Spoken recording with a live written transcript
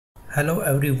Hello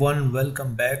everyone,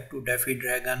 welcome back to Defi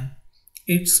Dragon.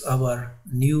 It's our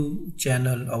new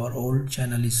channel. Our old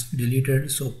channel is deleted,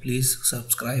 so please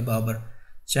subscribe our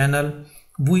channel.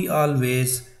 We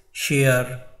always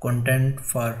share content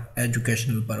for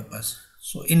educational purpose.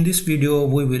 So in this video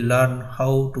we will learn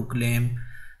how to claim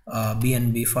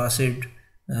BNB Faucet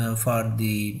for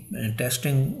the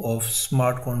testing of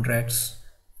smart contracts.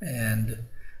 And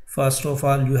first of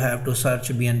all, you have to search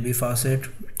BNB Faucet,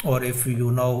 or if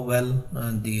you know well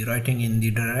the writing in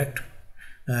the direct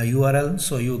URL,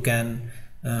 so you can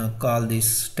call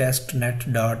this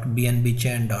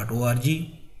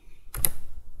testnet.bnbchain.org,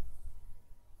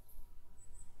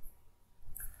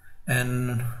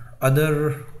 and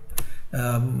other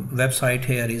website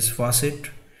here is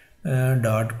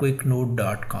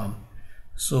faucet.quicknode.com.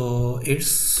 So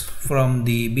it's from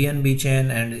the BNB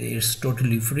chain and it's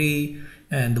totally free,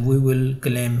 and we will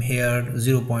claim here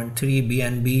 0.3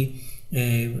 BNB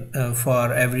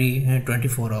for every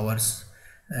 24 hours.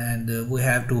 And we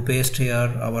have to paste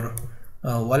here our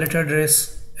wallet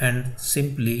address and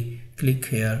simply click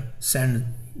here send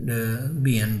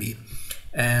BNB.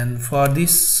 And for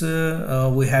this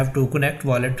we have to connect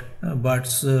wallet,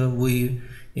 but we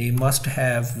must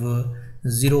have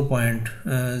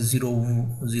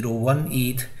 0.001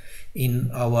 ETH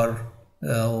in our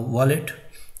wallet,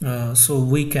 so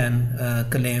we can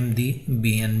claim the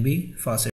BNB Faucet.